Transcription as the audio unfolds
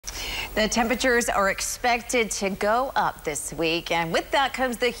The temperatures are expected to go up this week, and with that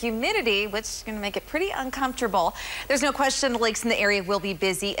comes the humidity, which is going to make it pretty uncomfortable. There's no question the lakes in the area will be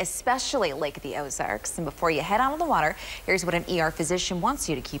busy, especially Lake of the Ozarks. And before you head out on the water, here's what an ER physician wants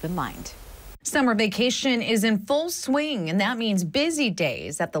you to keep in mind. Summer vacation is in full swing, and that means busy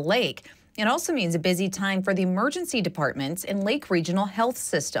days at the lake. It also means a busy time for the emergency departments and Lake Regional Health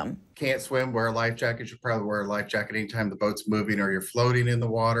System. Can't swim, wear a life jacket. You should probably wear a life jacket anytime the boat's moving or you're floating in the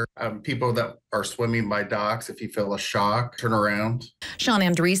water. People that are swimming by docks, if you feel a shock, turn around. Sean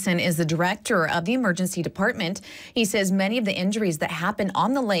Andreessen is the director of the emergency department. He says many of the injuries that happen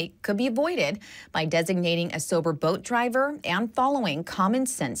on the lake could be avoided by designating a sober boat driver and following common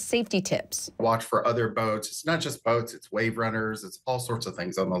sense safety tips. Watch for other boats. It's not just boats, it's wave runners, it's all sorts of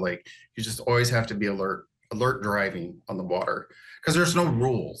things on the lake. You just always have to be alert driving on the water, because there's no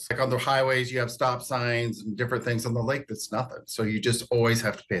rules. Like on the highways, you have stop signs and different things. On the lake, that's nothing. So you just always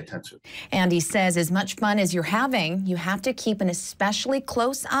have to pay attention. And he says as much fun as you're having, you have to keep an especially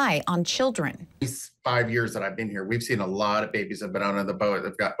close eye on children. These 5 years that I've been here, we've seen a lot of babies that have been out on the boat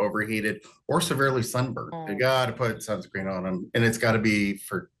that got overheated or severely sunburned. You got to put sunscreen on them, and it's got to be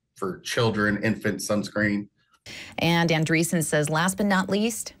for children, infant sunscreen. And Andreessen says last but not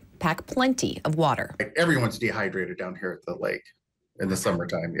least, pack plenty of water. Everyone's dehydrated down here at the lake in the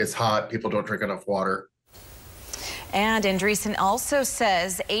summertime. It's hot. People don't drink enough water. And Andreessen also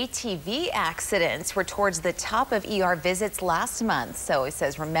says ATV accidents were towards the top of ER visits last month. So he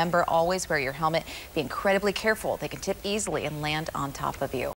says, remember, always wear your helmet. Be incredibly careful. They can tip easily and land on top of you.